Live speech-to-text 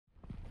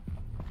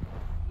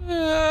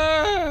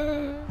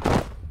I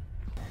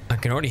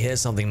can already hear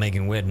something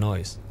making weird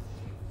noise.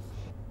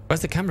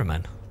 Where's the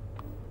cameraman?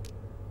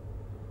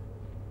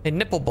 Hey,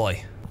 nipple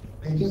boy.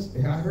 I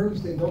heard him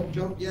say, don't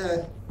jump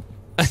yet.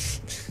 And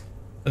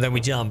then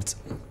we jumped.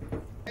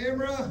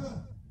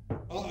 Camera!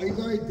 Oh, he's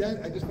already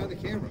dead. I just found the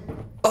camera.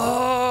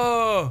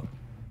 Oh!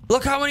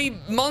 Look how many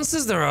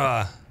monsters there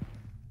are.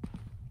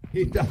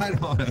 He died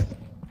on us.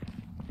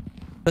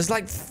 There's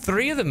like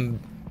 3 of them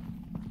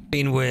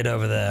being weird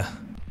over there.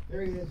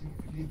 There he is.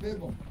 He's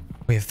visible.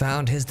 We have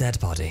found his dead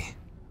body.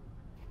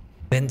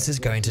 Vince is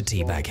going to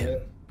teabag him.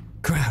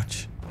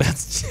 Crouch.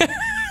 That's...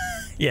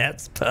 yeah,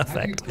 it's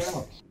perfect.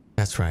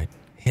 That's right.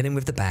 Hit him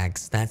with the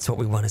bags. That's what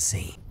we want to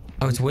see.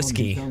 Oh, it's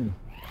whiskey. On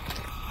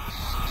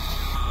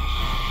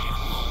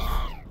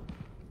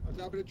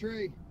top of the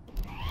tree.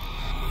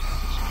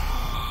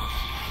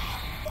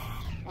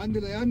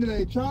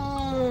 Underlay,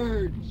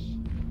 charge!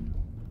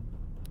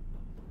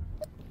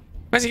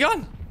 Where's he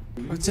gone?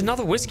 Oh, it's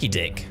another whiskey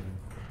dick.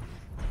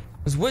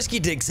 There's whiskey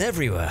dicks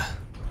everywhere.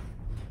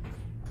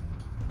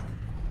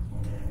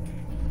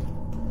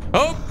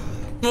 Oh!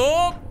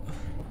 Oh!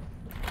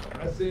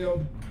 I see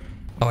him.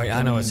 Oh wait,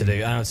 I know what to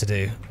do. I know what to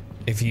do.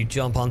 If you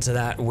jump onto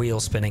that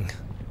wheel spinning.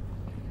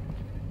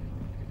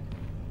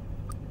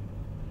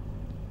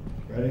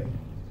 Ready?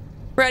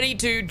 Ready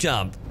to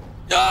jump.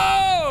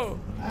 Oh!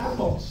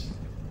 Ouch!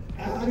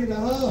 I need a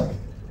hug.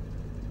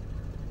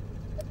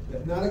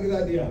 Not a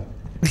good idea.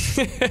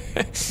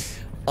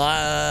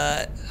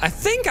 I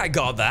think I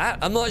got that.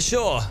 I'm not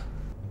sure.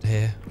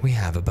 Here we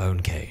have a bone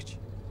cage.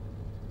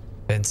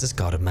 Vince has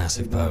got a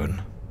massive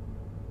bone.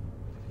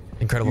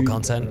 Incredible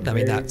content. I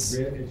mean, that's...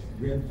 It's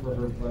rid for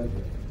her pleasure.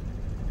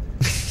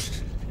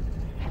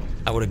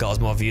 That would have got us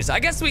more views. I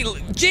guess we...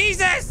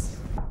 Jesus!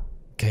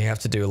 Okay, you have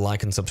to do a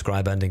like and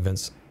subscribe ending,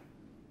 Vince.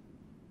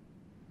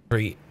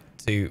 3,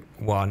 2,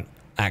 1,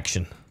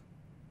 action.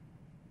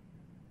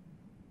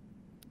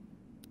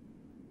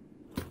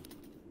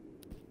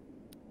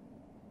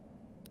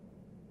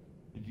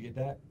 Did you get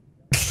that?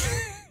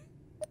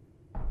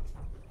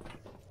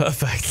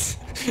 Perfect.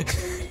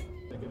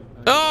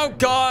 Oh,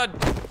 God!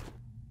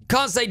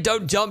 Can't say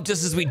don't jump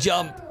just as we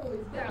jump.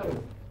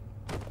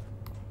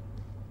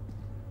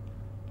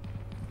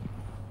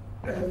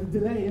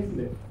 Delay, isn't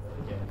it?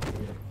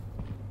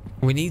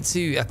 We need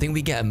to... I think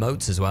we get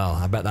emotes as well.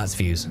 I bet that's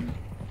views.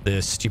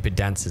 The stupid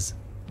dances.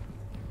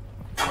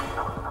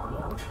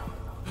 Oh!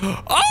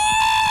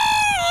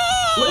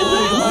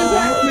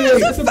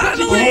 It's a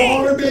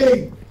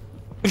family!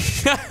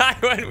 I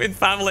went with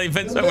family.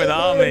 Vince went with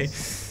army.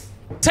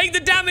 Take the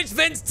damage,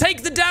 Vince!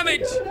 Take the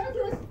damage!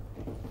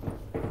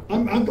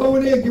 I'm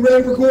going in. Get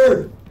ready to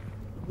record.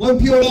 One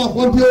peeled off.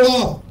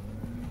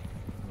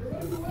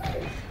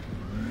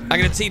 I'm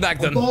gonna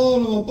teabag them. I'm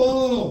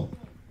following him.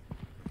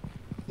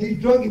 He's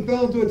drunk. He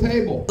fell into a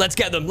table. Let's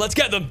get them. Let's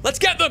get them. Let's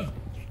get them.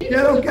 Get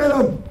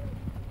him.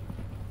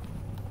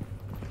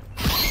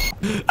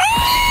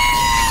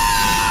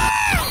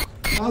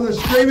 Oh, they're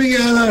screaming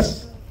at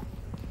us.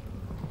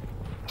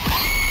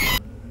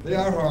 They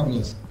are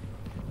harmless.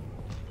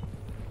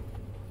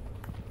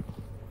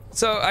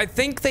 So I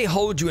think they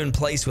hold you in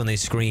place when they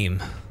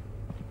scream.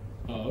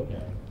 Oh,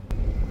 okay.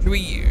 Should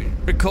we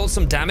record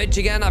some damage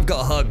again? I've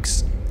got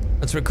hugs.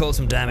 Let's record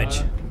some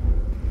damage.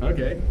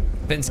 Okay.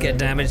 Vince get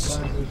damaged.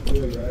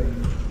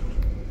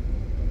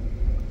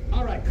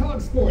 All right,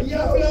 Cog Sport.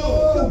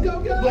 Go!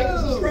 Like and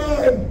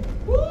subscribe.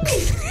 Woo!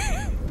 Is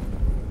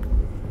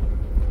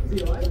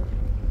he alive?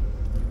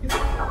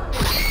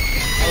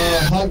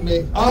 Hug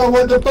me. Oh,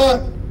 what the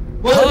fuck?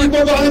 What are you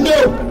behind you?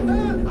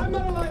 I'm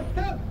not alive.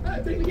 Help!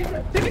 Take the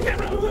camera. Take the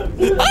camera.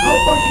 I'll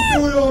fucking do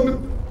it on me.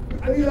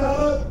 I need a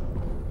hug.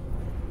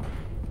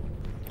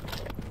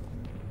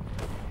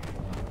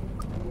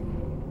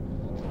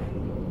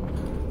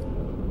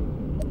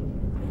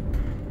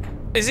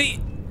 Is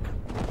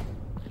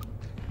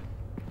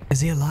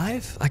he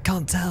alive? I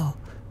can't tell.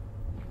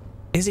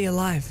 Is he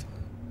alive?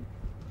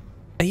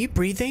 Are you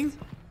breathing?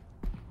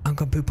 I'm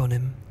gonna poop on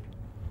him.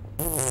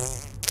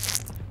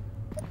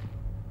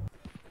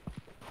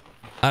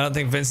 I don't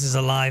think Vince is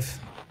alive.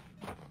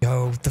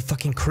 Yo, the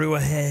fucking crew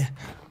are here.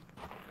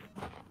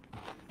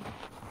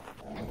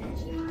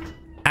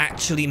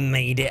 Actually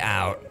made it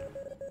out.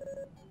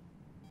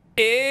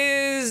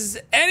 Is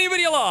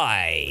anybody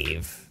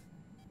alive?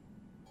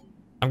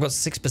 I've got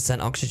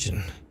 6%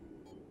 oxygen.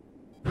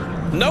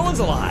 No one's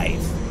alive.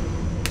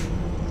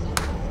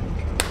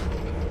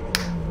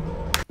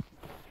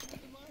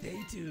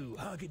 Day 2,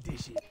 hug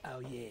edition. Oh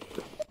yeah.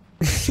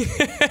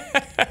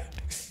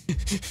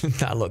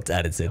 That looked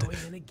edited. Going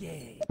in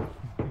again.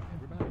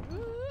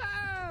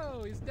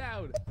 Oh, he's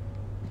down.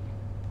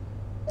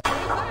 Oh!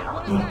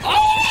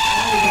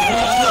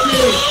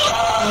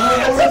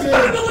 It's a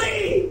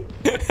family!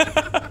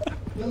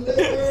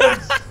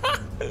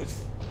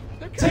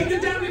 Take the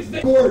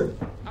damage, Cord.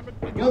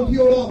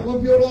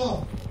 One peeled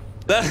off.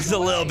 That's a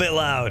little bit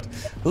loud.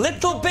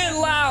 Little bit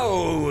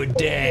loud.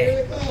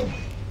 Here they come.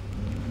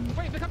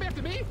 Wait, they're coming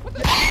after me? What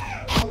the?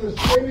 Oh, they're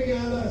screaming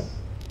at us.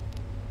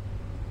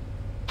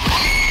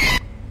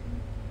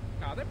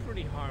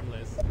 pretty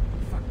harmless.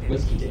 Fuck that.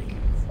 Whiskey dick.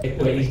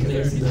 Wait,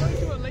 He's running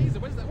through a laser.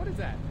 What is that? What is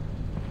that?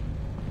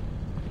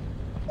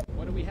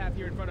 What do we have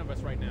here in front of us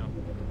right now?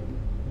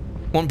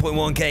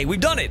 1.1k. We've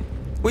done it.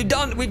 We've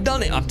done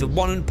it after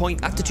 2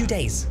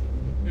 days.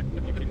 You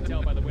can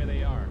tell by the way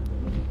they are.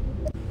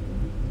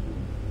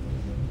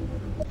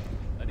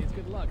 Lenny's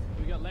good luck.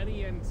 We got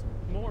Lenny and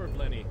more of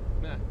Lenny.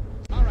 Nah.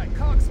 All right,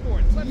 Cog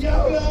Sports. Let's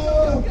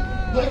Yo!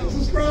 Like and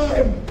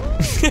subscribe!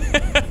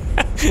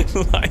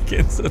 Like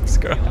and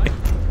subscribe. Live!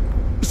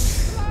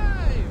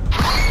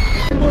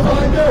 What do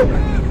I do?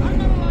 I'm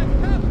not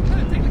alive. Help!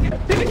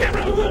 Take the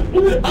camera!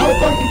 I'll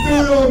fucking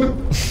film!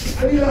 I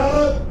need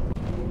help!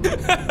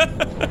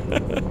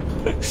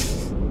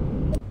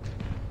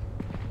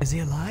 Is he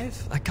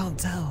alive? I can't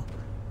tell.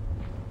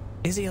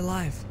 Is he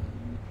alive?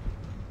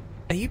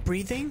 Are you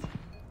breathing?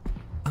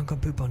 I'm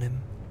gonna poop on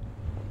him.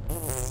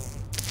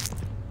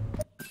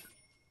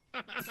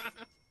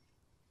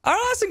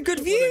 Oh, that's some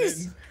good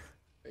views.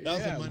 That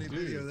was a money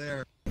video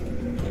there.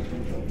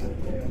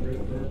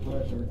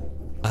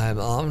 I'm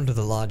armed with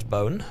a large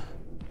bone.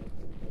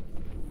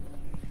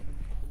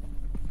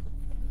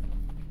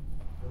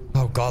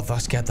 Oh god,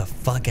 that scared the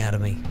fuck out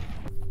of me.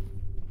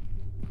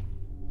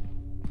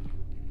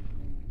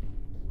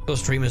 What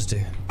streamers do.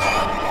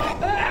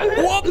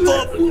 What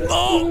the?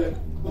 Oh!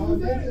 Oh,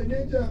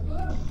 ninja!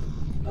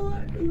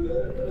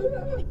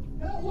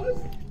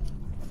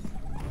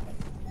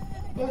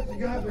 Fuck, you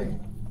got me.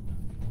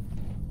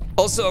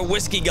 Also a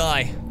whiskey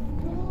guy.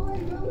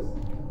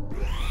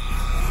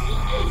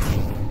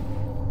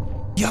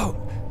 Yo,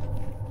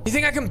 you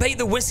think I can bait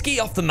the whiskey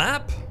off the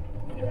map?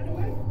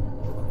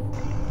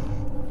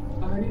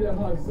 I need a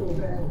hug so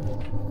bad.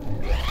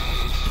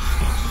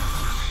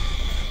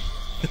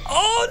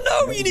 Oh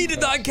no, you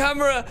needed that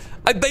camera.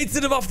 I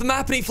baited him off the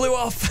map and he flew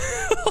off.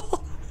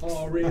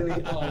 Oh, really?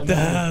 Oh, no.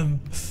 Damn.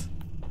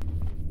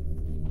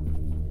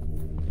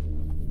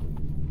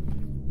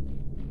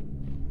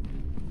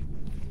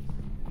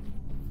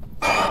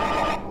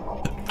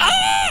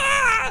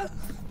 Ah!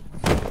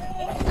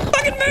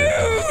 Fucking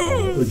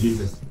move! Oh,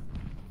 Jesus.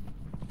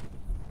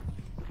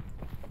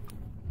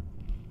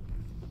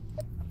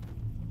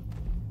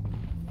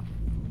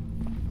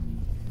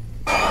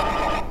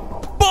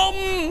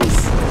 Bombs!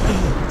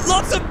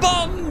 Lots of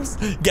bombs!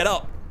 Get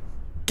up.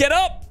 Get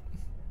up!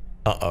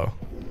 Uh-oh.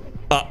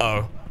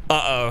 Uh-oh.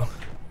 Uh-oh.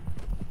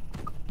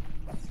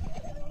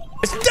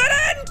 It's dead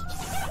end!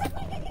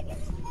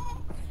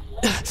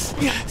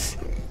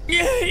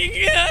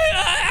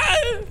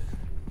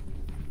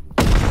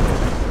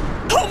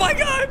 Oh my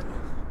god!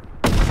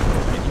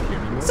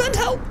 Send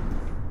help!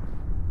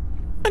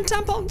 And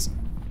tampons.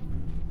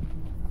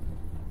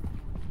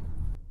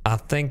 I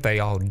think they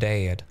all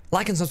dead.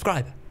 Like and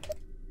subscribe.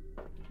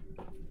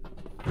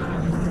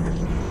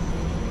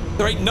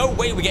 There ain't no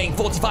way we're getting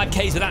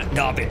 45Ks with that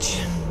garbage.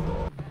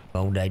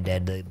 Oh, they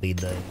dead, they be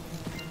dead.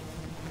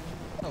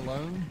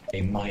 Alone?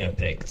 A Myre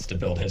picks to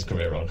build his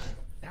career on.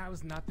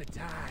 Now's not the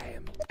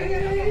time.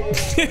 Here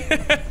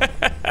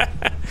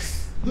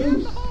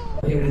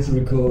it is to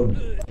record.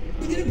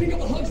 We didn't pick up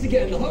the hugs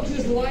again. The hugs are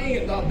just lying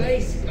at our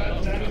base.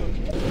 God damn it.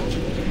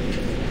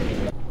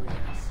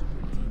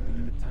 Super deep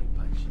into the tongue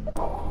punch.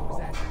 What was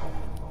that?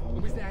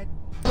 What was that?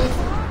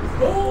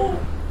 Oh!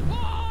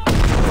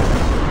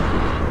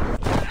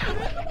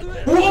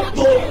 What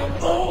the?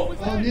 Oh!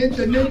 Oh,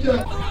 ninja!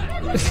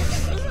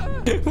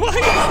 Why is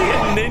he a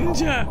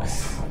ninja?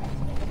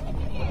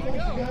 You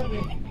got me.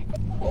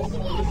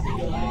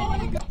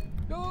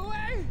 Go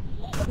away!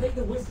 Take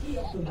the whiskey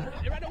off the map.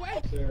 Right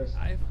away! Stairs.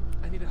 I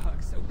need a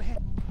hug so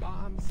bad.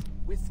 Bombs,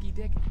 whiskey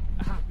dick,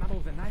 a hot model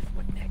with a knife.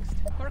 What next?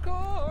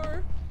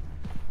 Parkour!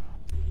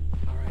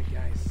 Alright,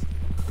 guys.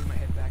 Bring my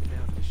head back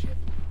now to the ship.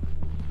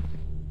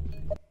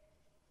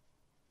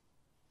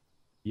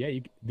 Yeah,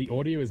 the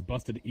audio is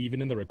busted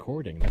even in the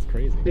recording. That's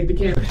crazy. Take the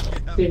camera.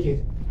 Take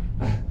it.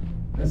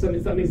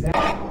 Something's happening.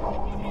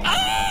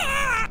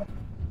 Ah!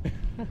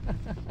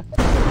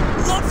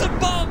 Lots of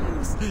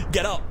bombs!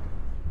 Get up!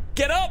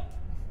 Get up!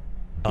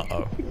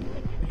 Uh-oh.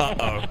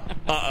 Uh-oh.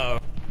 Uh-oh.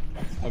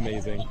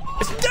 Amazing.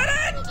 It's dead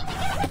end!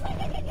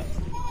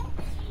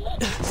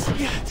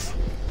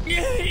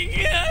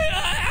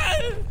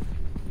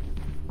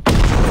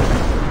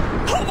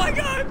 Oh my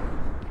god!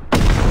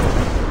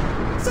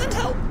 Send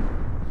help!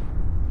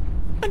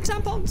 And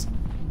tampons.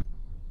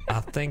 I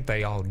think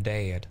they all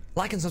dead.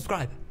 Like and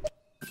subscribe.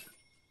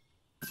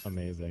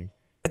 Amazing.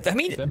 I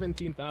mean,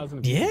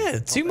 17,000. yeah,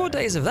 2 more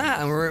days of that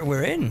and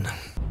we're in.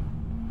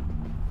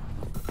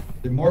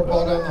 Did Morf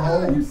fall down the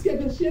hole? You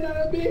scared the shit out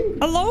of me.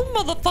 Hello,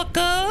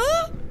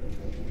 motherfucker!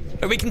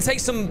 We can take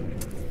some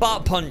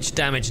fart punch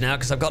damage now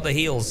because I've got the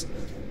heals.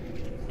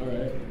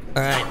 Alright.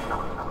 Alright.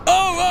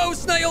 Oh,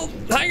 snail!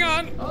 Hang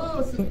on!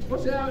 Oh,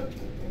 watch out.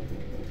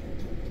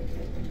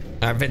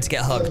 Alright, Vince,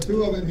 get There's hugged.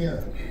 2 of them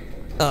here.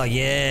 Oh,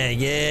 yeah,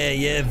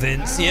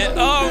 Vince. Yeah.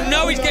 Oh,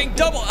 no, he's getting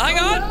double. Hang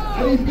on!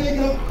 And he's big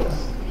up.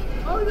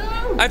 Oh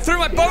no! I threw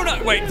my bone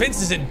out. Wait,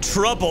 Vince is in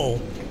trouble.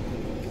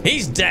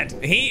 He's dead.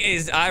 He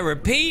is, I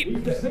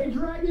repeat. They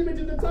dragged him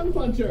into the tongue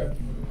puncher.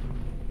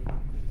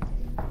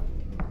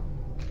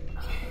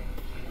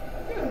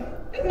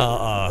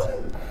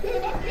 Uh-oh.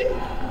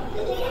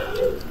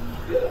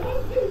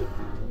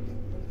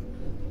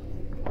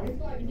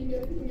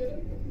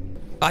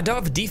 I don't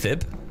have a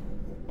defib.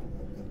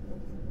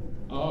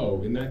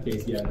 Oh, in that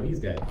case, yeah, no, he's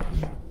dead.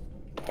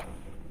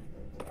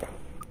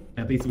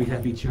 At least we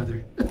have each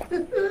other.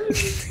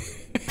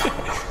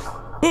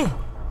 We're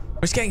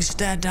just getting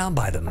stared down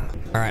by them.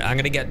 All right, I'm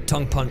gonna get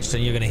tongue punched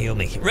and you're gonna heal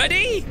me.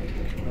 Ready?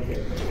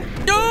 Okay.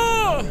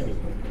 Go!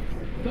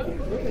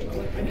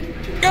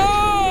 Go!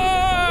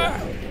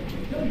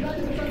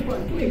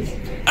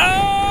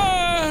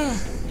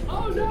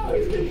 Oh no,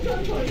 he's been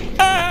shot punched.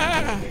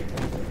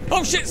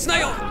 Oh shit,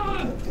 snail!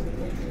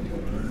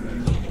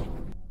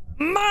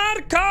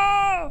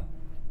 Marco!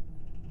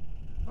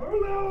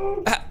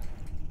 Hello.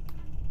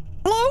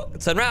 Hello?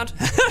 Turn around.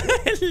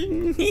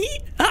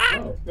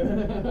 Oh.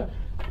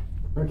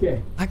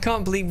 Okay. I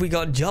can't believe we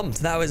got jumped.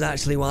 That was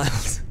actually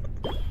wild.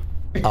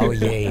 Oh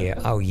yeah,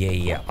 oh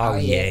yeah, oh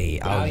yeah,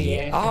 oh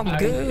yeah. I'm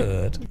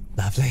good.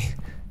 Lovely.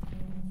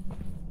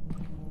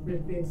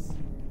 Vince,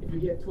 if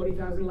you get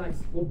 20,000 likes,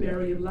 we'll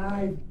bury you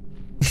live.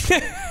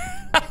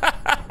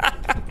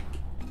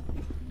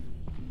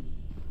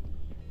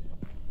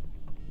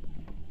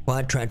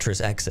 Wide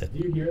treacherous exit. Do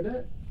you hear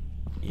that?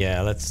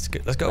 Yeah, let's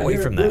go away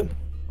from that.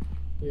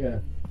 Yeah.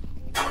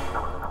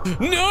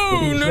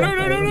 No,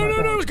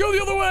 let's go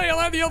the other way. I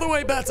like the other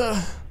way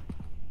better.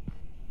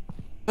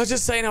 I was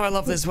just saying how I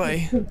love this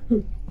way.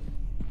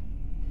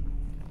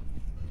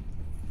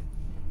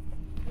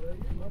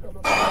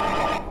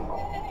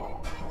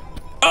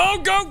 Oh,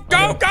 go,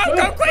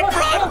 quick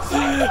run!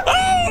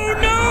 Oh,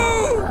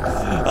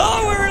 no!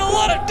 Oh, we're in a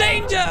lot of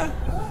danger!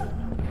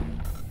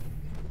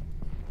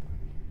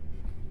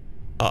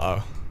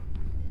 Uh-oh.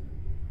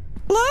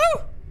 Hello?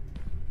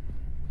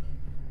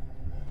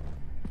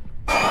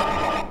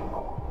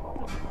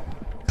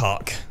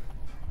 Cock.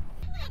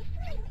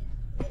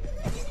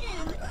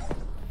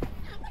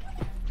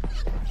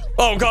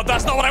 Oh god,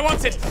 that's not what I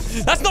wanted!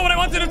 That's not what I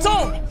wanted at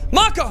all!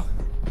 Marco!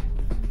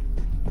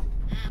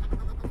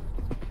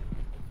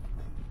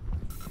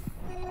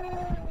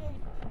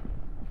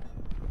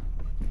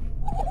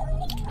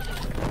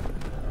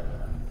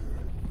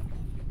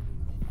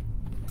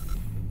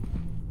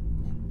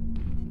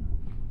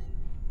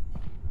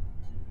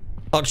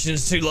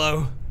 Oxygen's too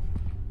low.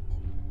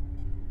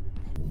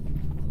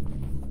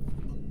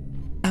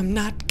 I'm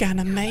not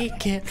gonna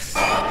make it.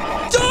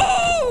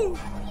 No!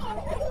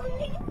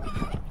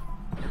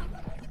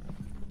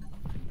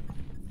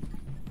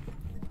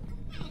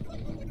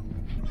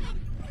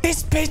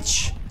 This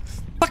bitch!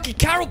 Fucking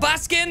Carol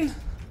Baskin!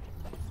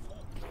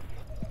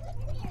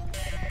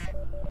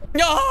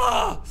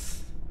 Ah!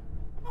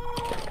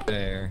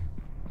 There.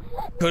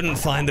 Couldn't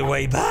find the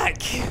way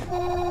back.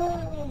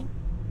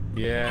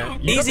 Yeah.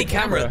 Easy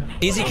camera.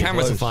 Easy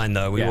cameras are fine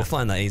though. We will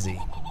find that easy.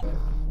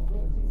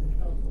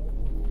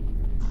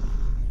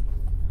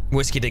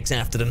 Whiskey Dick's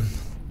after them.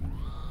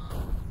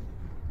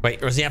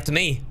 Wait, or is he after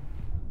me?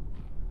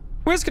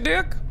 Whiskey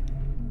Dick.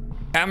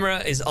 Camera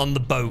is on the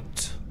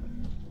boat.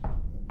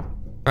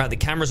 Alright, the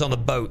camera's on the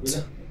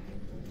boat.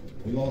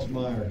 We lost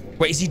Myre.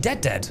 Wait, is he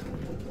dead?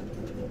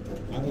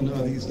 I don't know. I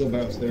think he's still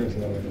downstairs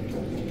though.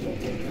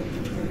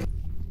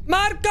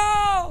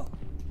 Marco!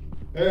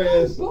 There he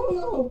is.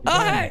 Polo! Oh,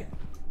 hey!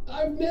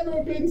 I've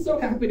never been so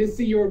happy to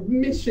see your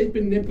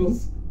misshapen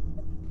nipples.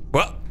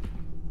 What?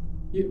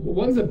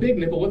 One's a big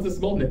nipple, one's a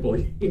small nipple.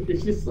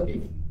 It's just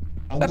like...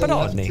 I'm the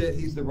Pepperoni. left tit,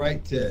 he's the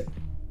right tit.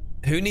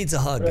 Who needs a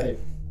hug? Right.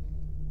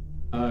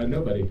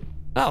 Nobody.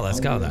 Oh, let's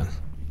go then.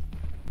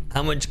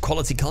 How much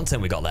quality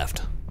content we got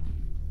left?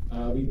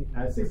 We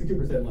have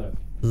 62% left.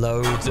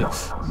 Loads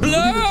of...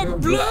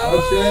 Blob!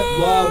 Oh shit,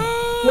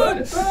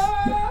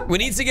 Blob! We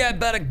need to get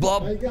better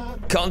blob My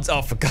God. content.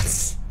 Oh, for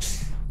God's...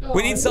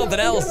 We need something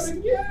else.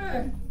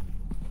 Yeah.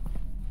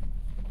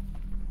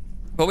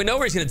 Well, we know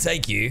where he's going to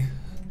take you.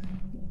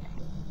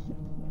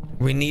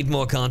 We need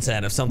more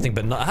content of something,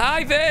 but not...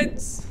 Hi,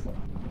 Vince!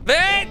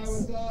 Vince!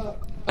 What's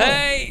up?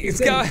 Hey, it's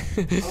going...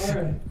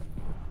 Alright.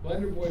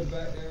 Blender Boy's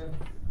back there.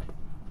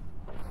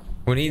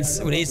 We need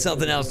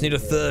something else. We need a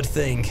third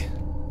thing.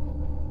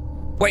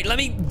 Wait, let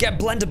me get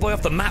Blender Boy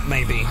off the map,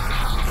 maybe.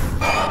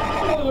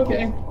 Oh,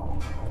 okay.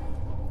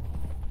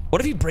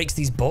 What if he breaks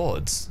these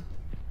boards?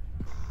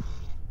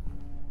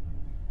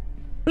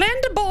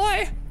 Blender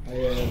Boy! Oh,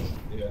 yeah,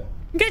 yeah.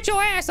 Get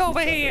your ass over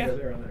here!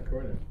 There on that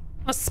corner.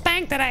 I'll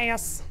spank that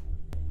ass.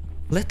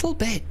 Little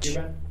bitch.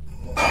 You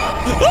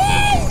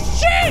Oh,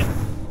 shit!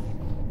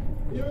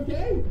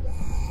 okay?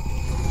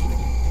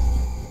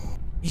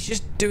 He's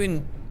just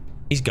doing...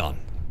 He's gone.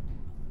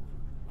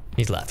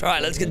 He's left. All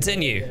right, let's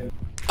continue.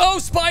 Oh,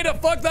 spider!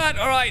 Fuck that!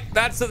 All right,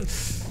 that's a...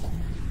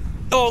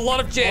 Oh, a lot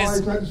of Oh, jizz.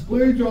 he's trying to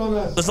splooge on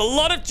us. There's a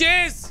lot of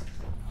jizz!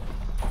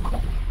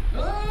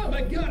 Oh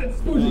my god, it's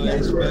Oh, spooling they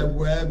everywhere. spread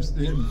webs.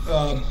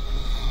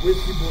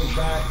 Whiskey Boy's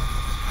back.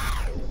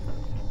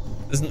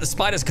 The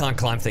spiders can't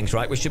climb things,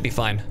 right? We should be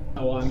fine.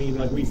 Oh, I mean,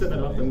 like, we set that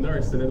off the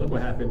nurse, and then look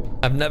what happened.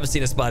 I've never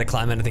seen a spider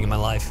climb anything in my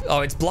life. Oh,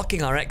 it's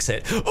blocking our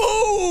exit.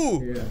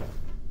 Oh! Yeah.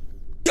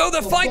 Yo,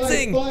 they're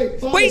fighting!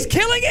 fight. Wait, he's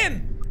killing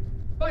him!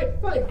 Fight.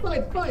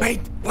 Wait,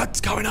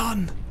 what's going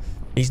on?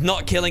 He's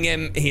not killing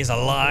him. He's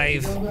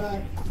alive. Come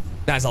back.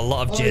 That's a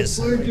lot of jizz.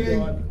 Sleeping.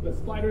 The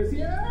spider's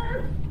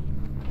here.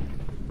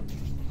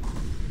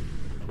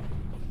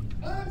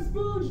 I'm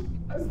spooked.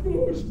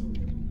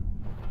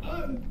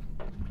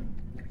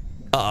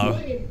 Uh-oh.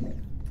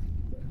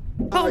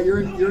 Oh, you're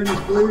in his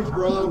fleas,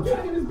 bro.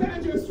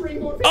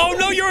 Oh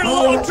no, you're in a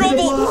lot of trouble!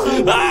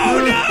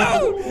 Oh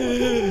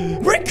no!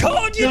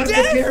 Record your Not the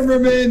death!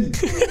 cameraman.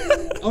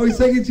 Oh, he's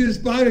taking to the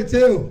spider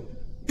too.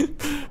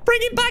 Bring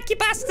it back, you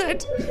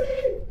bastard!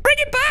 Bring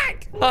it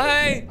back! Oh,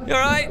 hey, you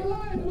alright?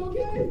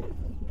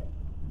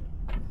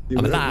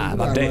 I'm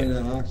alive, I'm dead. Running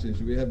out of oxygen.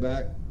 Should we head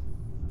back?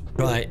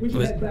 Right, We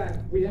should head back.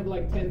 We have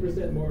like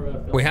 10% more.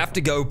 we have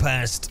to go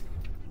past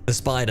the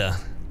spider.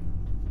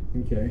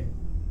 Okay.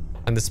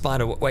 And the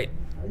spider, wait,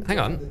 hang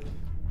on.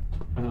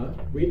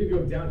 We need to go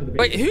down to the.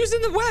 Wait, who's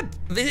in the web?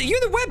 Are you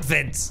in the web,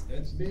 Vince?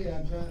 That's me.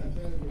 I'm trying to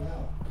get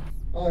out.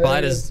 Oh,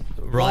 Spider's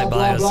right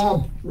by us.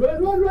 Run!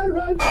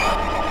 Run!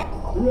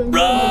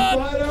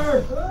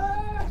 Spider!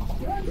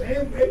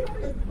 Damn,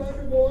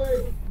 spider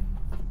boy!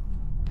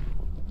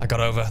 I got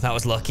over, that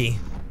was lucky.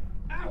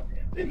 Ow!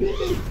 It bit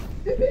me!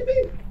 It bit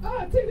me!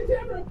 Ah! Take the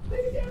camera!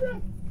 Take the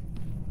camera!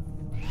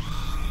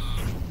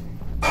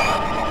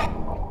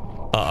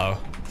 Uh-oh.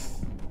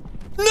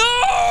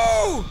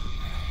 No!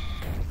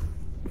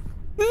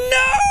 No!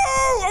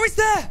 Oh, it's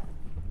there!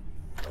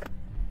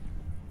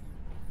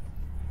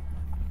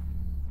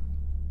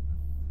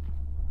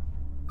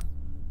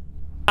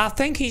 I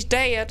think he's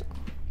dead.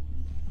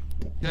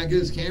 Can I get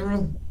his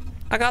camera?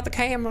 I got the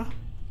camera.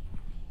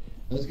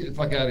 Let's get the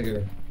fuck out of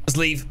here. Let's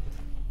leave.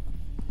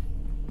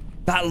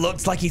 That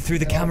looks like he threw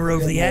the camera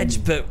over the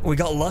edge, but we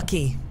got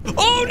lucky.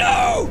 Oh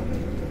no!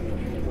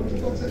 What the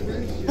fuck's that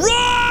red shit?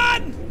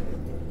 Run!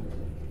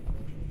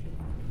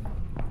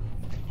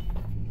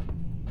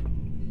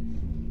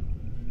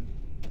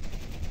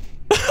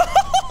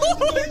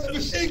 It's a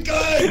machine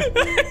gun!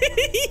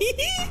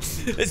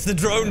 It's the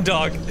drone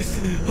dog.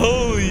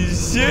 Holy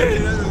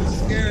shit! That was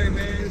scary,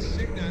 man. It's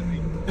shooting at me.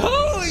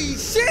 Holy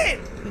shit!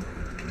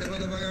 That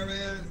motherfucker,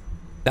 man.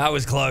 That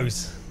was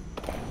close.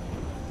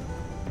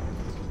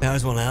 That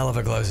was one hell of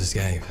a close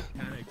escape.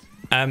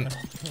 I'm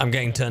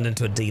getting turned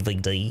into a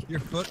DVD. Your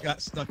foot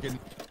got stuck in.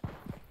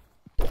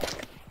 I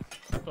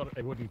thought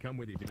it wouldn't come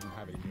with you if you didn't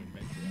have it in your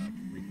inventory. I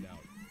freaked out.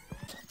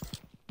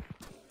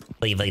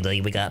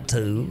 DVD, we got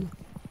 2.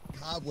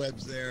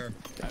 Cobwebs there.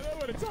 I don't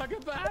want to talk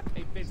about.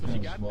 Hey, Vince, what you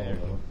got there?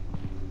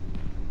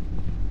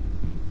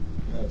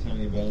 Got a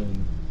tiny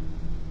bone.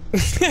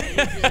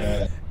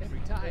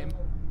 Every time.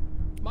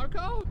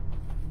 Marco?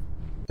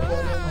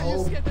 Ah,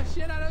 you scared the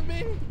shit out of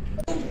me.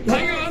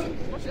 Hang on!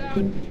 Watch out.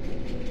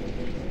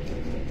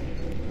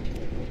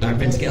 Alright,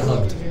 Vince, get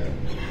hugged.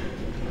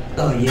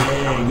 Oh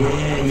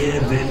yeah,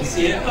 Vince,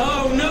 yeah.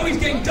 Oh no, he's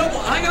getting double.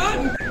 Hang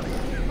on!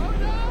 Oh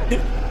no!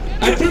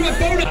 I threw my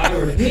phone up! I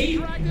repeat.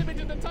 Dragged him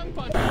into the tongue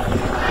punch.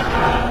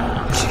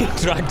 She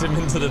dragged him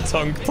into the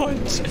tongue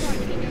punch.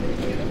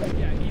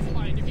 Yeah, he's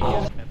fine. You can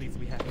get him. At least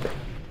we have him.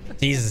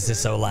 Jesus is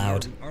so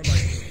loud. They're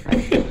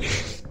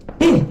just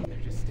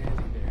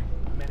standing there,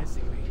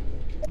 menacingly.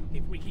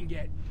 If we can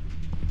get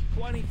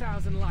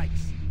 20,000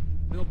 likes,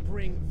 we'll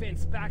bring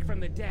Vince back from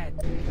the dead.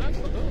 I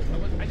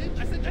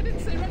didn't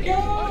say ready.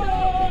 Oh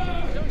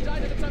no! Don't die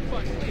to the tongue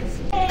punch, please.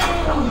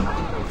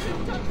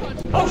 Tongue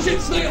punch. Oh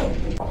shit, snail!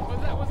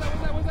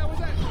 What's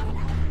that?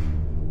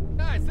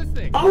 Ah, it's this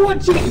thing. Oh,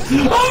 what you?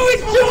 Oh,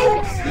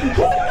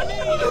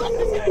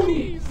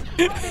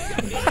 it's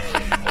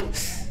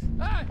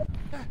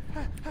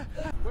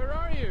Where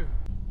are you?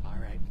 All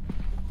right,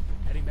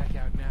 heading back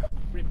out now.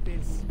 Rip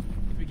Vince.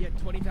 If we get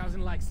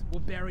 20,000 likes, we'll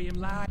bury him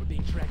live. We're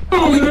being tracked.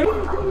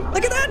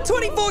 Look at that,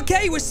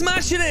 24K, we're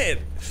smashing it!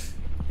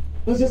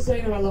 I was just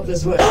saying I love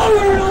this way.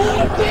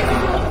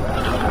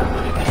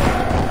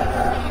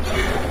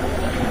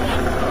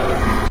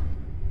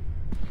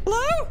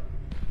 Hello?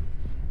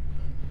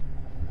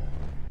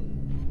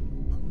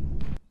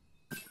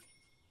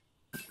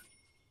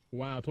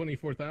 Wow,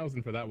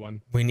 24,000 for that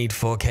one. We need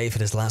 4K for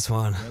this last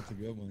one. That's a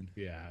good one.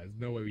 Yeah, there's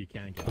no way we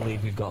can't get I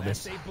believe we've got this.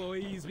 Say,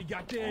 boys, we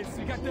got this.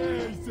 We got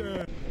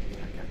this.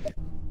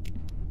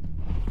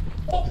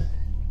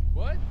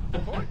 What?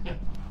 Report?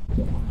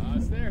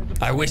 It's there.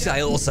 I wish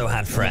I also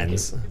had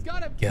friends. He's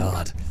got him.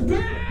 God.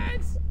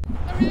 Vince!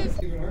 There he is.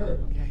 Even her.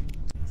 Okay,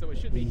 so it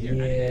should be here.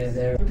 Yeah,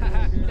 there.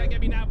 Haha, can't get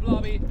me now,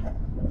 Blobby.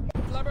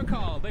 Flubber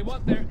call. They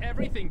want their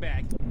everything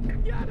back.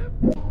 Got him.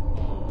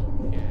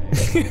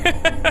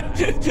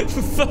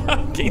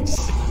 Fucking shit.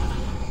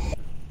 Jeez,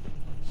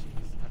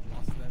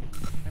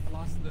 I've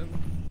lost them.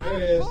 There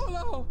he is.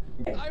 Polo!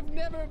 I've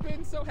never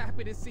been so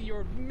happy to see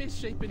your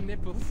misshapen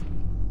nipples.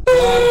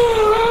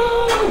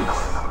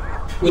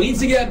 We need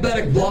to get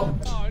better,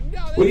 Blob. Oh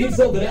no! We need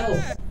something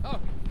else. Oh,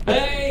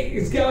 Hey,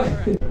 it's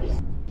going.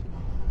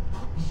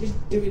 She's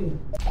doing.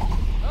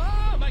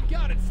 oh my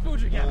God! It's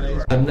Spoodrick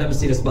everywhere. I've never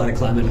seen a spider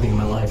climb anything in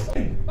my life.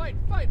 Fight!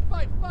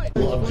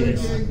 Love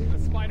kids. The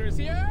spider's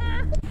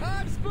here.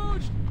 I'm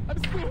spooged! I'm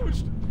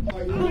spooged! Oh,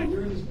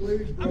 you're in the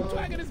splooge, bro. I'm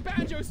twagging his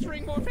banjo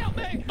string, Morf, help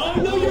me! Oh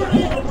no, you're in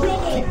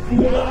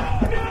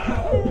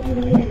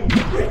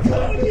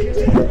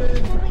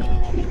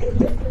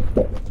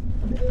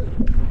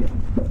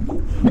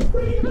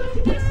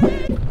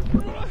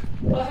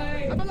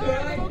I'm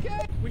alive, I'm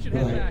okay! We should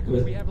head back.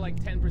 We have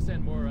like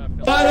 10% more film.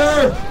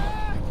 Butter!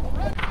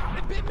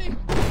 It bit me!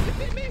 It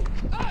bit me!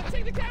 Ah,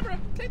 take the camera!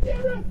 Take the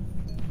camera!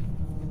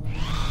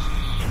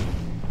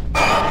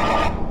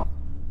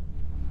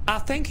 I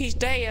think he's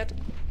dead.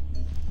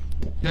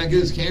 Can I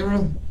get his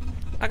camera?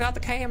 I got the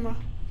camera.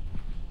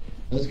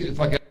 Let's get the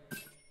fuck out.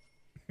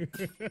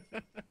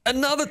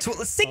 Another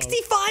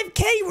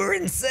 65k. We're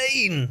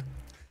insane.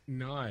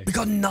 Nice. We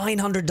got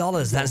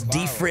 $900. That's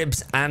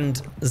defribs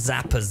and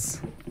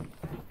zappers.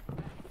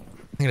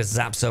 I'm gonna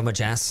zap so much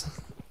ass.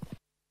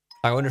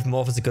 I wonder if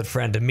Morph is a good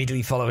friend.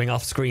 Immediately following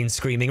off screen,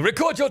 screaming,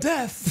 "Record your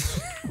death!"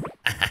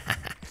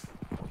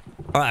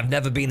 All right, I've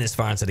never been this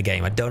far into the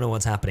game. I don't know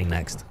what's happening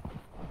next.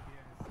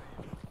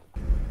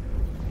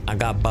 I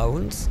got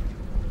bones.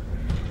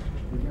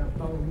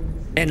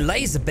 And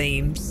laser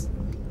beams.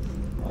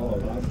 Oh,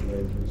 lots of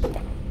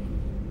lasers.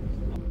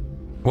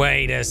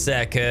 Wait a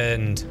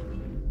second.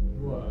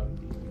 What?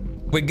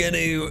 We're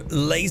gonna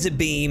laser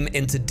beam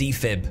into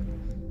defib.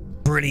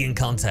 Brilliant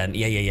content.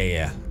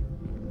 Yeah.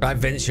 Right,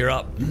 Vince, you're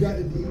up. You got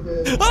the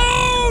defense.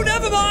 Oh,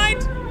 never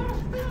mind.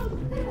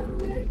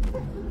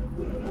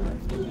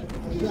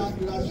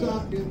 I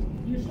shocked it.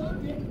 You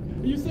shot me.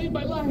 You saved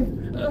my life.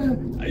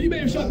 You may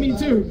have shot me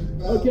too.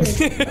 Okay.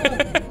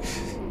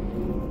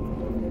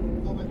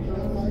 Oh my God,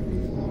 I like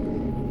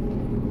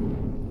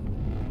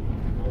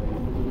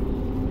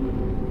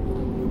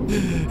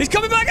these. He's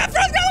coming back after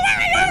us.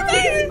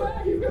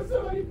 You've got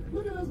somebody.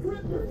 Look at those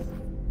grippers.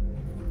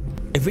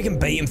 If we can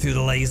bait him through the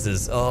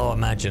lasers, oh,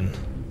 imagine.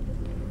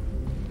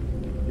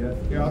 Yes.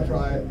 Here, I'll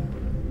try it.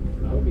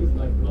 I hope he's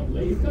like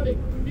lovely. He's coming.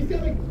 He's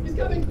coming. He's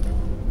coming.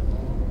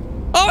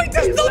 Oh, he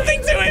does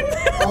nothing to him.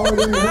 Oh, it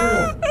didn't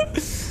hurt him.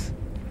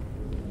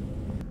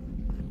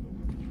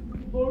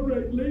 All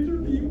right, laser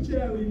beam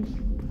challenge.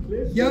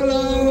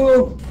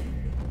 YOLO!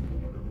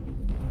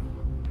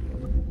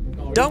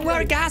 Don't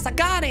worry, guys. I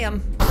got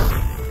him.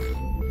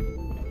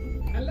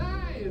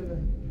 Alive.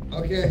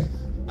 Okay,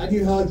 I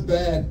need hugs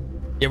bad.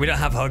 Yeah, we don't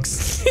have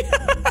hugs. Oh,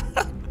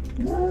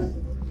 yeah,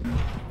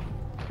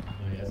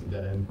 that's a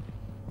dead end.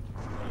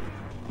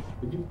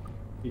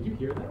 Did you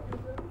hear that?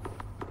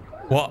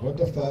 What? What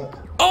the fuck?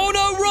 Oh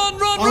no! Run!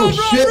 Oh,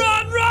 shit.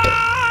 Run!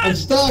 I'm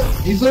stuck.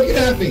 He's looking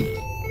at me.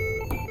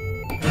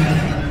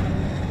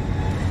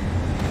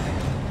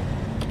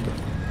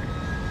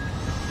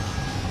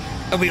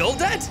 Are we all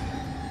dead?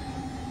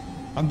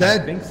 I'm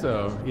dead. I think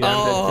so. Yeah,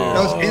 Oh.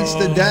 That was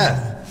instant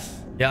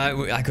death. Yeah,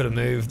 I could have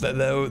moved, but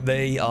though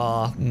they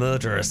are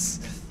murderous.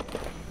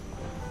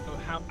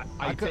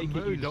 I take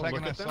it you don't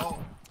look at them?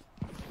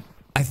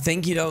 I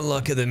think you don't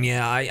look at them.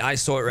 Yeah, I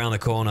saw it around the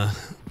corner.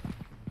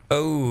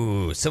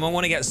 Oh, someone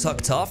want to get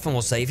sucked off and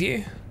we'll save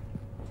you?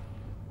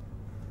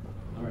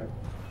 All right.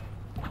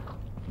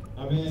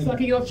 I'm in.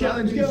 Sucking off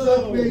challenge. He Go.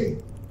 sucked me.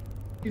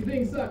 He's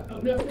being sucked.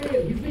 I'm not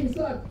saying he's being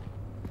sucked.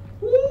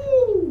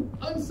 Woo!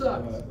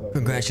 Unsucked.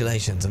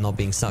 Congratulations, I'm not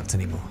being sucked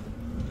anymore.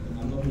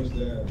 I'm almost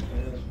there. I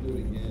gotta shoot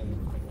again.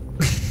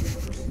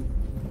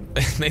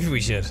 Maybe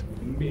we should.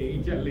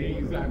 Major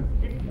laser.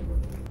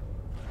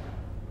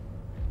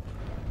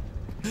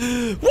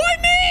 Why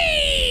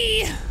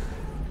me?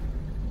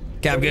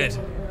 Okay, I'm good.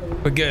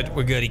 We're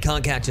good. He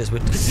can't catch us.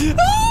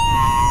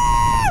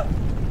 Ah!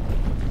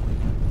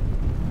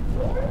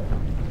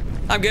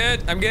 I'm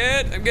good.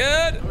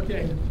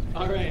 Okay.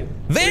 All right.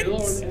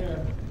 Vince!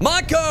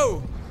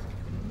 Marco!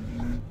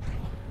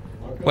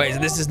 Wait,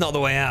 this is not the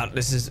way out.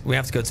 We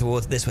have to go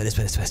towards this way.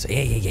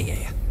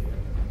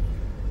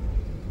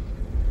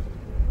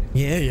 Yeah.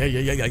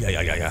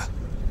 Yeah.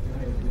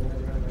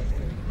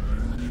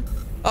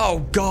 Oh,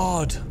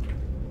 God.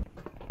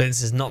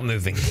 Vince is not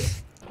moving.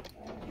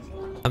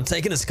 I'm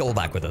taking a skull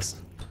back with us.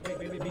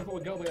 Wait, before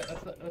we go,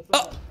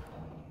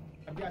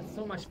 I've got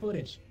so much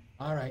footage.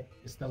 All right,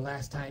 it's the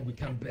last time we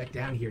come back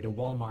down here to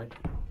Walmart.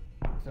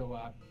 So,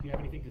 do you have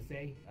anything to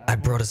say? I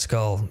brought a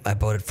skull. I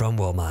bought it from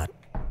Walmart.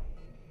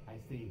 I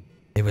see.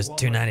 It was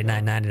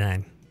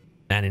 $2.99.99.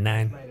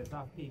 99. Right, it's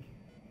off-peak,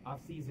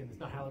 off-season. It's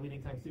not Halloween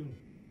anytime soon.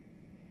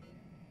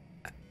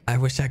 I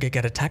wish I could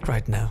get attacked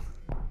right now.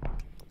 I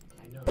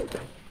know, right?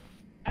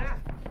 Ah!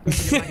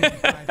 Okay,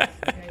 bye.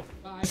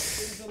 Give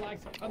us the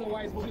likes.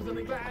 Otherwise, we'll do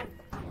something bad.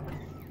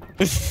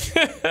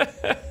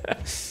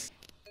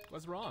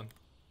 What's wrong?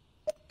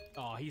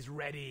 Oh, he's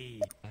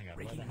ready.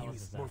 Breaking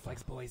news,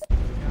 Morflex boys.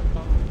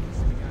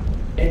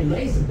 And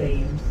laser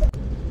beams.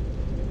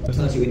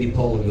 Sometimes you really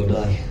pull, you'll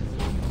die.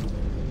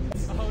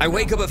 I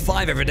wake up at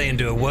 5 every day and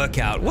do a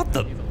workout. What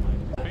the?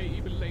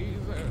 Baby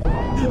laser.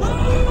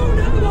 Oh,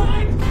 never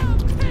mind.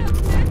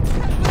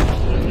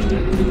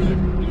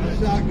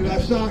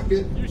 I shocked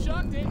it. You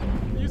shocked it.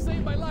 You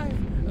saved my life.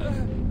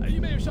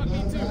 You may have shocked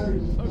me too.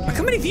 Okay. Look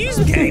how many views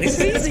we're getting. This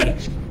is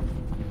easy.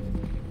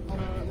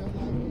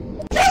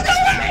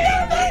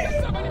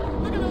 Somebody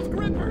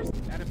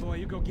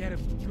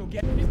go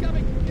get him. He's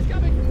coming. He's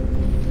coming.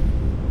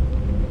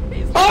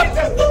 Oh, it's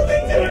just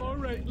nothing. All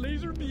right,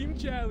 laser beam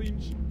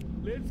challenge.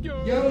 Let's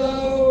go.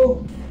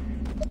 YOLO.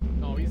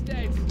 Oh, he's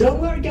dead. Don't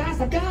worry,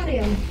 guys, I got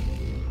him.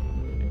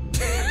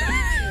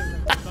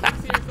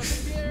 Something's here.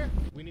 Something's here.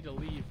 We need to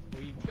leave.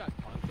 We've got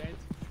content.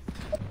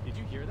 Did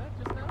you hear that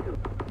just now?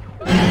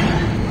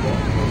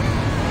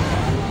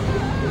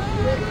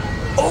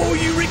 Oh,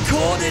 you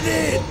recorded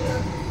it!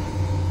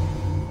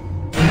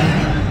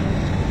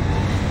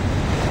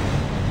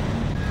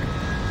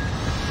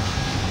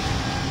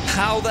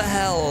 How the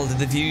hell did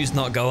the views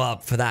not go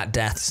up for that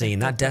death scene?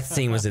 That death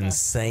scene was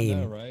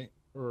insane. Right.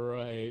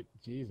 Right.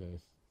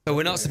 Jesus. But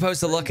we're not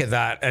supposed to look at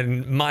that,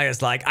 and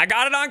Maya's like, I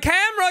got it on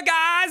camera,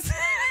 guys!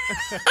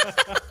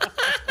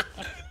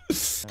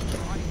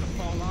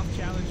 Fall off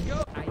challenge.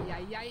 Go. Ay,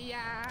 ay, ay,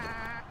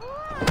 ay.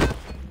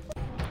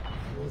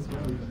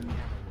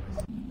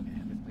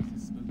 Man, this place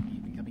is spooky.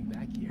 Even coming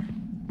back here.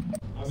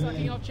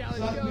 Sucking off challenge.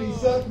 Suck Go. me,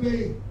 suck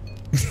me.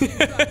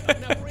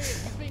 No, we're in.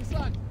 He's being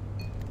sucked.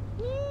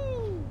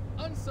 Woo!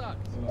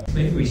 Unsucked.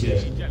 Maybe we should.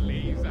 He just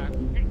leaves that.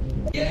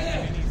 Yeah.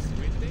 And he's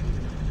switching.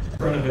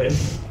 Front of it.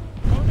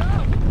 Oh no!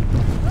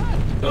 Run!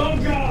 Oh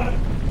God.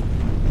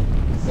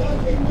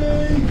 Sucking me.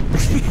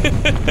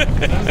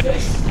 I'm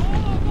safe.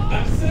 Oh,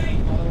 I'm safe.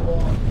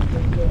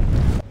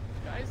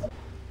 guys, what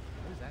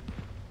is that?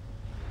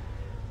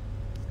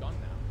 It's gone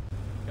now.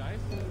 Guys,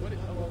 what is?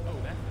 Oh,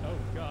 that. Oh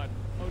God.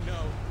 Oh no.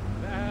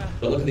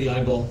 Don't look at the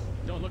eyeball.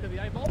 Don't look at the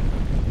eyeball.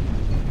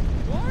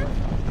 What?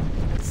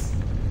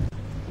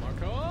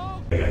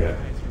 Marco. Guys, you're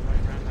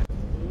right around that.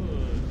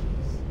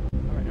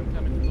 All right, I'm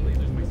coming to the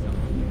lasers myself.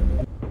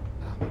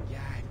 Oh my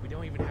God, we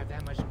don't even have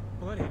that much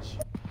footage.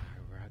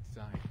 We're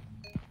outside.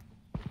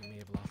 We may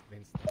have lost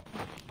Vince.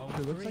 Oh,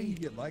 It looks like you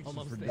get likes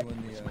almost for there. doing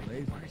the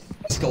laser.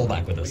 Skull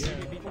back with us. Yeah,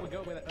 before we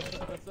go with it,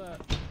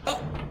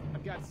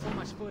 I've got so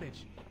much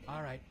footage.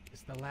 All right,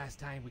 it's the last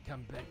time we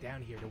come back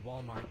down here to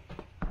Walmart.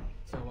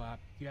 So, do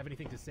you have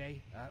anything to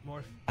say,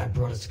 Morf? I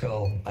brought a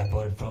skull. I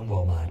bought it from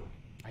Walmart.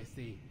 I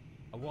see.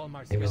 A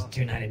Walmart It was skull.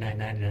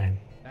 $2.99.99.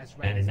 That's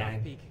right, it's off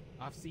 99. peak.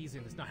 Off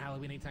season. It's not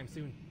Halloween anytime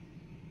soon.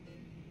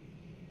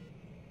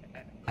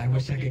 I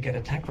wish I could get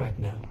attacked right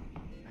now.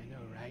 I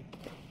know, right?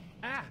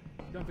 Ah!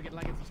 Don't forget to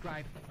like and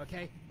subscribe,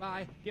 okay?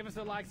 Bye. Give us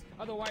the likes,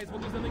 otherwise we'll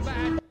do something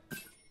bad.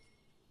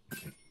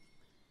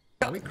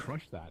 We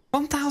crushed that.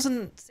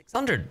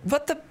 1,600.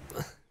 What the?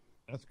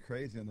 That's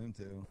crazy on them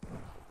too.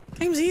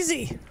 Game's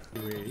easy.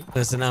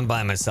 Listen, I'm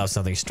buying myself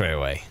something straight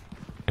away.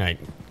 All right.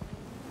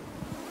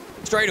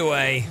 Straight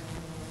away.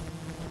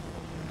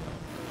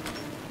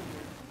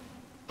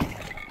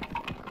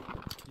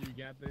 You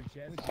got the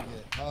chest?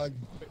 Hug.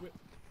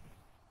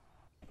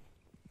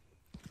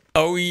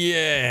 Oh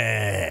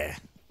yeah.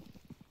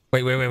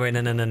 Wait.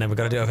 No. We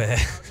gotta do it over here.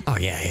 Oh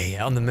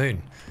yeah. On the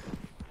moon.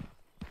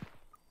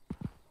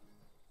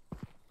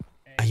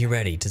 Are you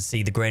ready to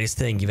see the greatest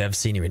thing you've ever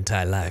seen in your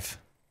entire life?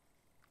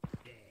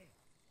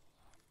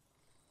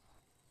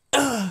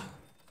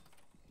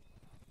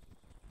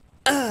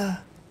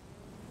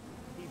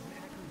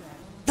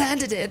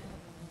 Landed it.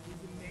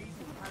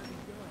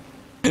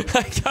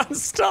 I can't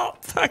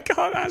stop. I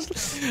can't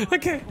actually.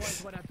 Okay.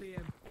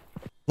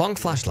 Long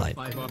flashlight.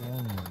 I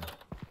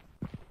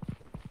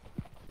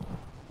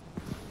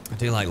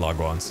do like log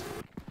ones.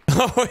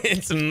 Oh,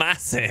 it's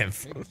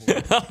massive.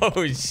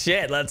 Oh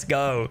shit, let's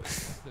go.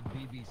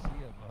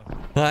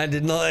 I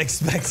did not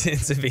expect it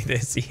to be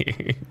this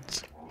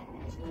huge.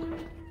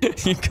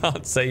 You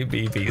can't say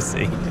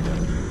BBC.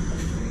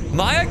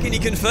 Maya, can you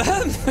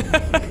confirm?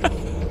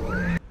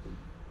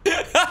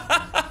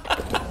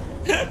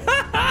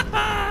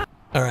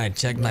 All right,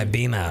 check my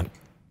beam out.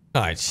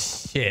 All right,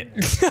 shit.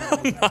 Oh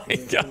my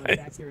god.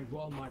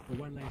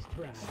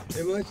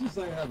 It must just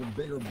like have a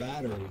bigger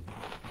battery.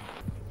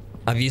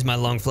 I've used my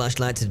long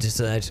flashlight to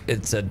decide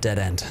it's a dead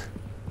end.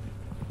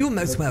 You're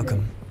most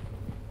welcome.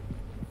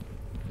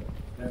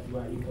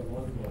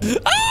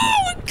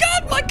 Oh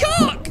god, my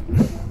cock!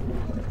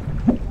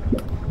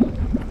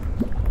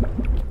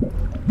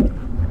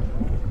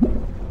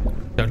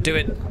 Don't do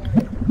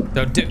it.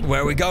 Don't do.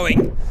 Where are we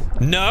going?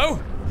 No!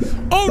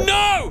 Oh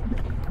no!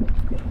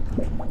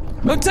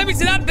 Don't take me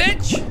to that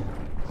bitch!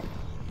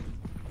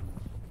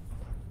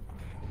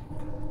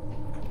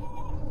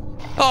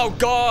 Oh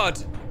god!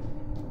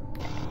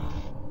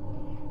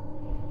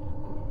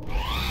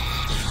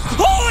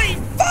 Holy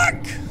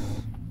fuck!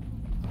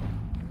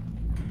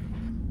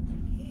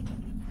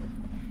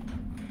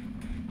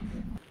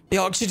 The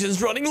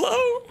oxygen's running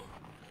low.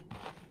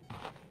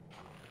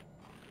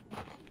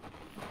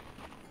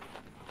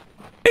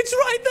 It's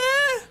right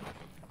there.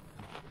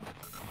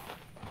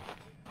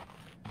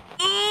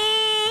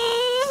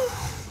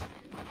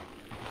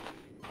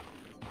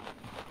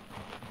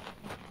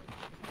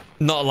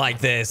 Not like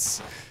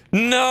this.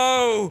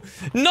 No!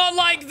 Not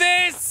like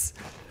this!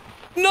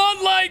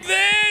 Not like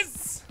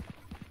this!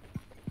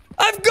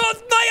 I've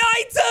got my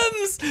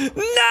items!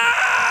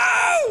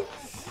 No!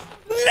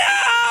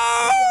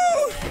 No!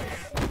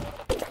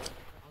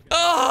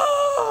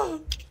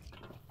 Oh!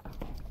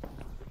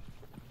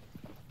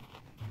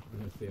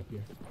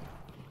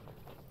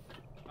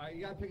 Alright,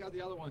 you gotta pick out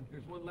the other one.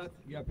 There's one left.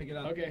 You gotta pick it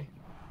up. Okay.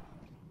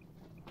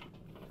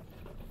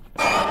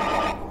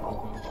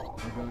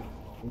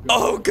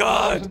 Oh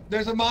God!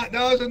 There's a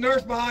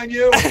nurse behind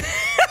you.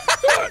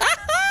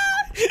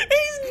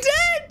 He's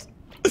dead!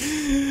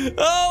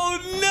 Oh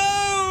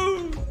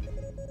no!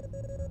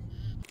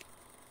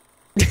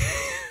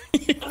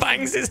 He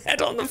bangs his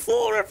head on the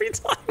floor every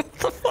time. What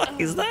the fuck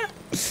is that?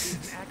 He's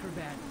an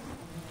acrobat.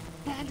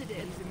 Landed it.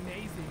 He's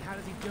amazing. How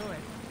does he do it?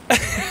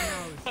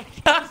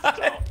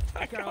 Nobody knows.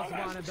 Girls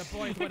wanted, the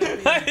boys would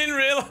have I been. didn't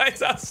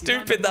realize how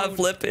stupid that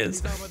flip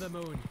is. He's over the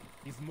moon.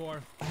 He's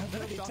Morf.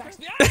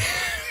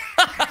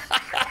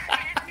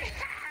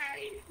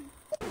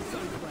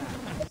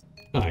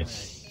 Oh,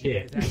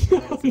 shit.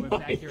 So we're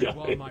back here at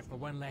Walmart for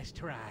one last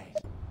try.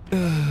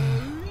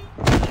 Come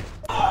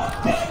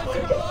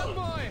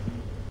boy!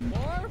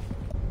 Morf?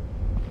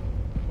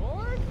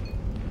 Morf?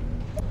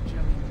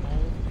 Jelly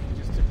mold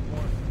just took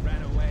Morf and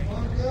ran away.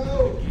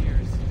 Marco!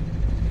 Years.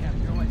 We have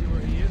no idea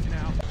where he is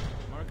now.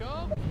 Marco?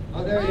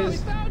 Oh, there he We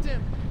is. found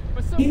him!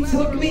 We're so He glad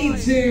took we're me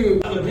alive.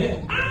 to.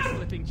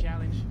 Slipping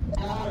challenge. I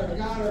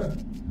got her.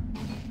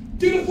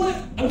 Do the flip.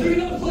 I'm doing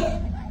another flip.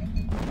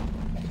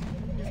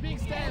 He's being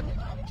stabbed.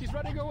 She's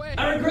running away.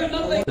 I regret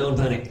nothing. Don't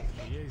panic.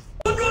 He is.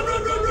 Run, run,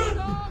 run, run, run.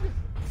 Dog!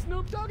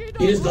 Snoop Doggy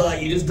Dog! You just die.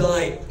 You just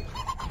die.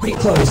 Wait,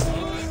 close.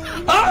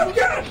 Oh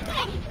God!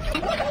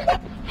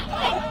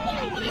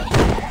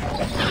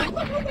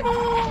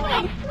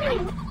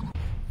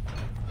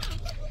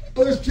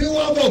 Oh, there's two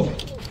of them.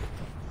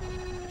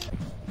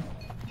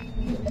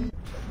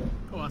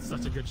 Oh, that's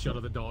such a good shot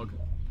of the dog.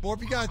 Morf,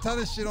 you got a ton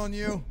of shit on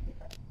you.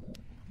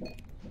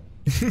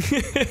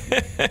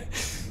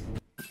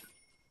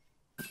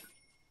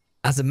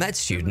 As a med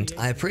student,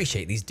 I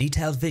appreciate these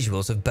detailed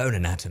visuals of bone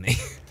anatomy.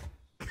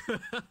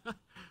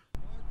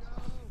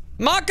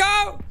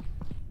 Marco!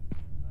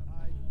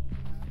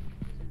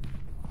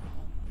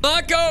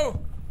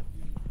 Marco!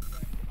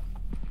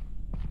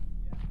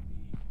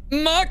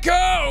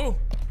 Marco!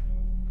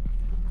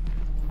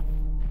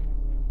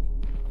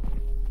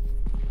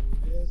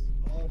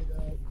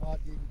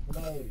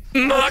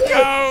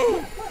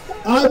 Marco!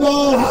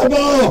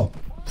 Eyeball!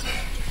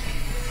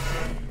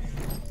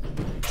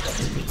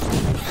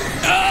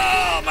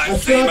 Oh, my I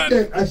shocked semen!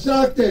 it! I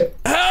shocked it!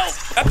 Help!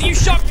 Have you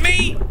shocked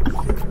me?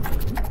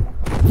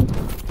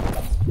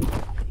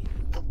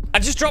 I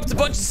just dropped a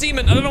bunch of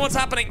semen. I don't know what's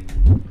happening.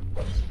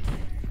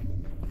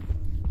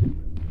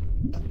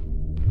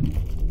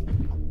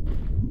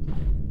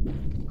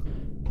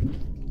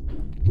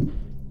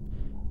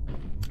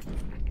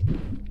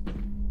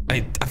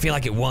 I feel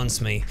like it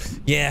wants me.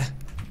 Yeah.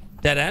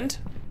 Dead end?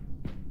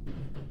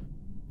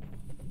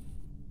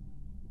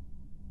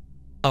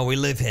 Oh, we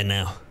live here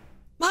now.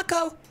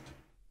 Marco!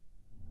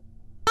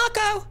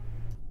 Marco!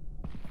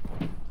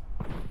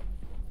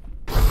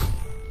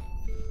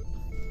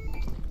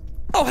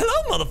 Oh,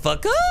 hello,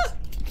 motherfucker!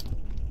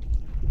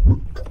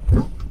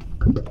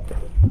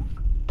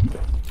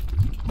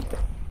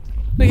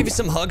 We'll give you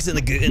some hugs in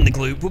the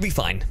gloop. We'll be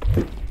fine.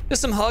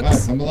 Just some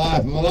hugs. I'm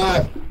alive. I'm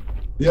alive.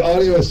 The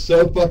audio is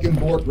so fucking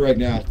borked right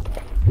now.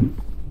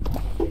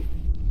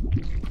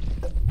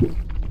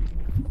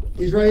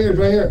 He's right here. He's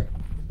right here.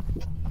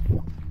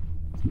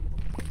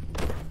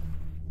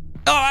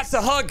 Oh, that's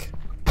a hug.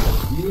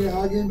 You need a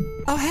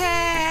hugging? Oh,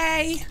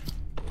 hey!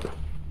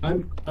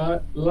 I'm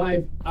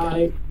live.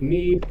 I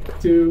need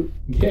to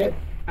get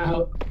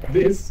out.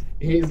 This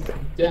is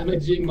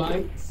damaging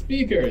my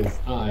speakers,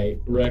 I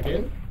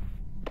reckon.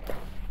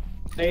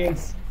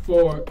 Thanks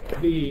for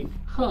the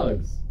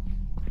hugs.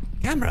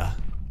 Camera.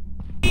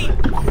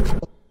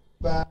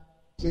 Back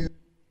to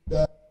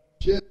the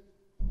shit.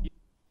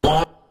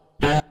 I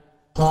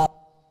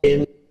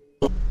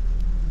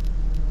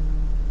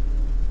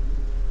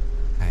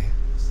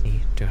see.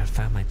 Do I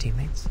found my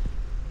teammates?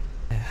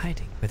 They're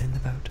hiding within the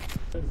boat.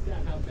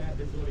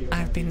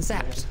 I've been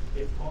zapped.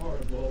 It's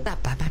horrible.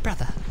 Zapped by my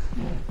brother.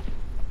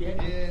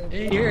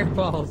 Hey, your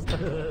balls.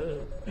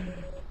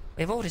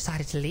 They've all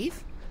decided to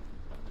leave.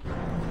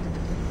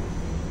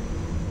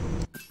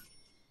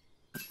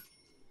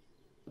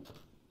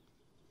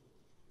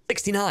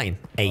 $69.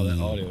 Hey. That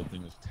audio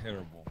thing was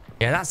terrible.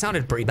 Yeah, that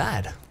sounded pretty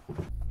bad.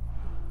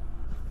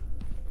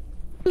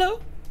 Hello?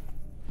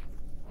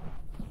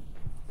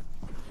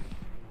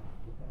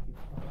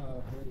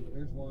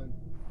 There's one.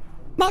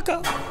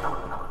 Marco!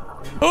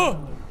 Oh!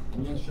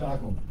 I'm gonna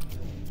shock him.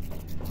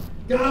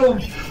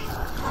 Got him!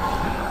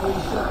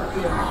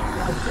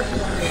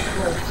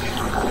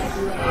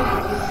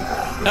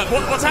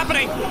 What's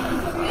happening?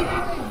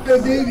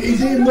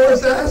 He's eating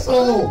Morf's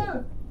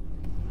asshole!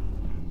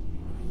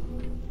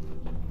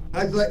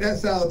 How'd you like that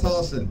salad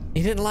tossing?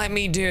 You didn't like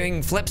me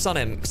doing flips on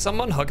him.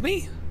 Someone hug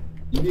me?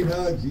 You need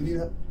hugs. You need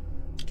hugs.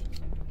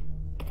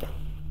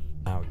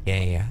 Oh,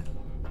 yeah.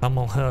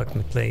 Someone hug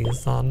me,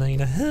 please. I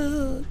need a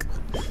hug.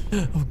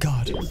 Oh,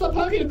 God. Stop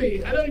hugging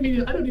me. I don't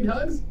need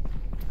hugs.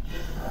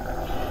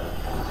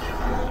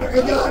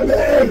 He got me!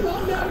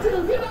 Calm down,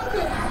 Tim. Get up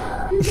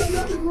there. You've done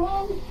nothing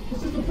wrong.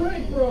 It's just a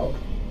prank, bro.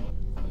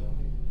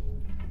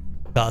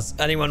 Does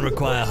anyone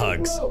require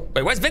hugs?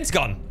 Wait, where's Vince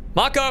gone?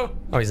 Marco!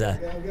 Oh, he's there.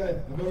 Yeah, I'm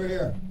good. I'm over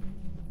here.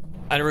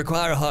 I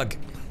require a hug.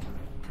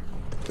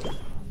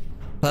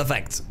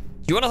 Perfect. Do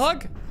you want a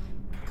hug?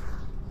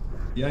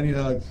 Yeah, I need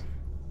hugs.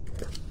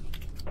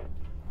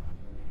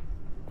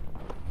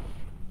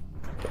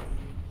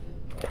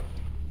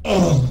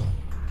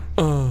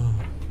 Oh.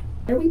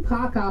 Where we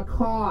park our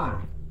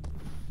car?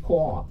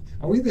 Car.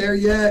 Are we there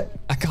yet?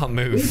 I can't We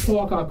move.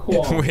 park our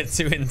car. We're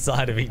too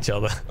inside of each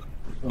other.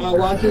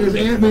 Watching his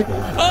Ant-Man.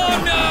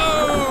 Oh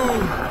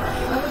no!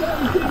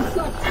 He's being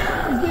sucked.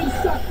 He's being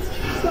sucked.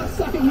 Stop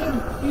sucking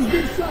him. He's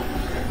being sucked.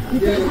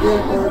 Get it,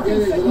 Mark, get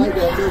it. You like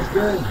that? Feels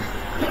good.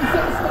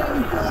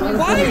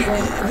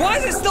 Why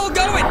is it still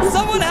going?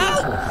 Someone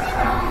help!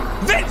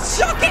 Vince,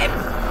 shock him!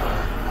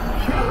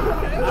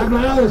 I'm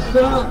out of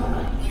stop.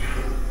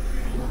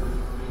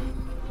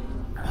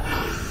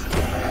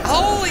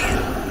 Holy...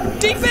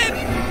 Deep him!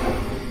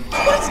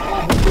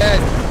 Dead.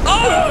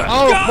 Oh,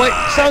 Oh, God! wait,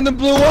 something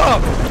blew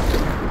up.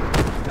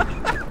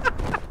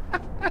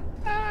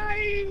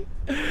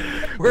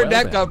 Where'd Well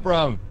that come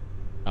from?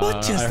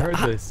 What just I heard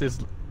hap- the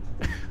sizzle.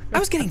 I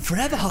was getting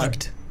forever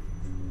hugged.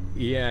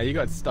 Yeah, you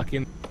got stuck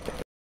in.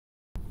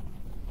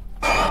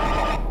 I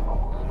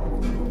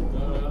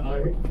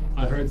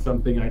heard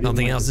something. I didn't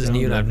Something like else the is sound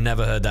new and of. I've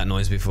never heard that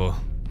noise before.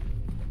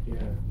 Yeah.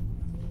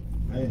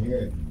 I didn't hear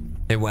it.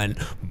 It went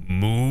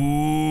moo.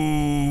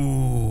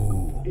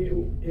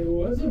 It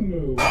was a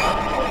move.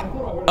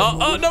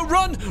 Oh, no,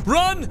 run!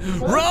 Run!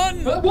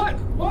 Run! What?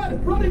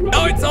 Running!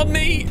 Oh, it's on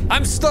me!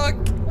 I'm stuck!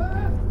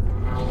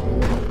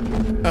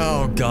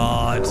 Oh,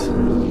 God.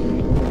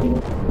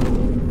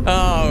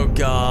 Oh,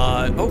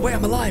 God. Oh, wait,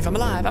 I'm alive, I'm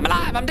alive, I'm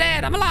alive, I'm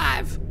dead, I'm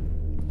alive!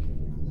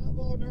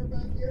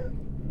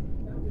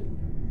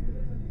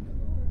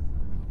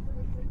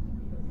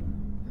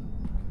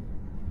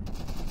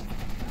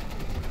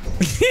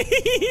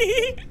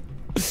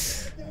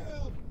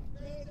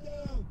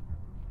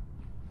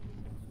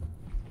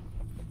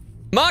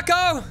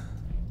 Marco!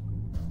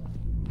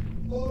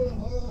 Hold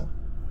on.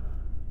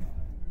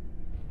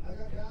 I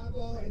got the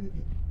eyeball and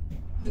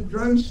the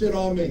drone shit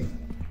on me.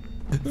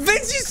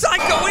 Vince, you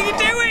psycho, what are you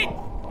doing?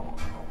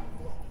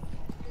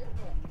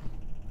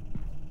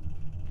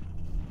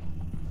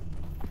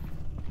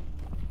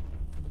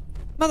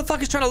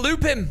 Motherfucker's trying to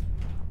loop him.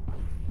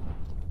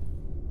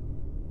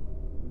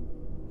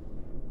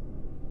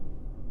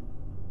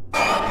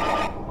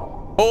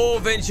 Oh,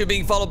 Vince, you're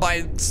being followed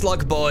by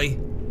Slug Boy.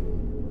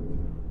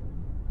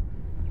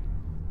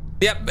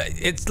 Yep,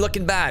 it's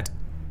looking bad.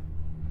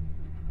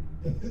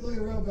 It's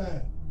looking real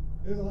bad.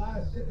 There's a lot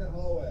of shit in that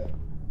hallway.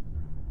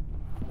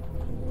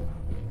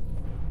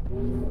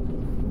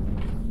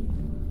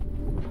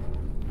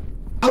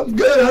 I'm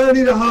good. I don't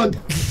need a hug.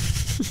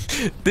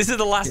 This is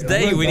the last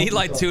day. We need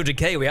like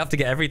 200k. We have to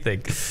get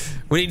everything.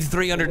 We need You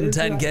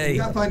 310k.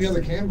 gotta find the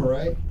other camera,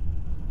 right?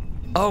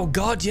 Oh,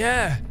 God,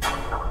 yeah.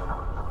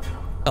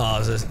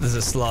 Oh, there's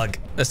a slug.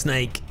 A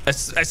snake. A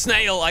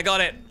snail. I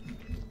got it.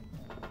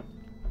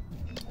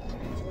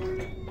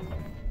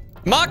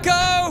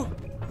 Marco!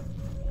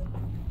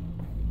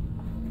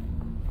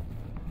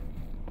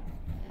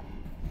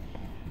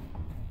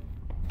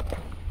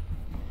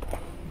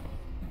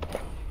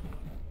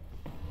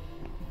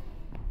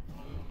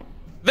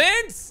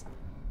 Vince!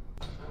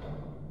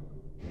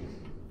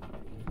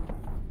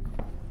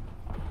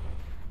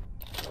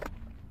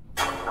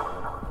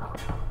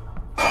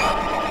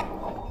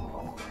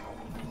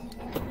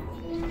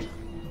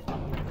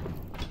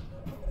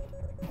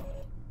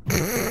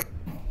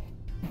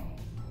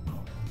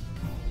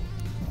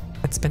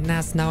 It's been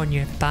nice knowing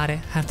you, everybody.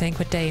 I think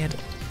we're dead.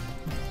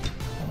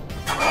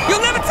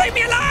 You'll never take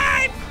me alive!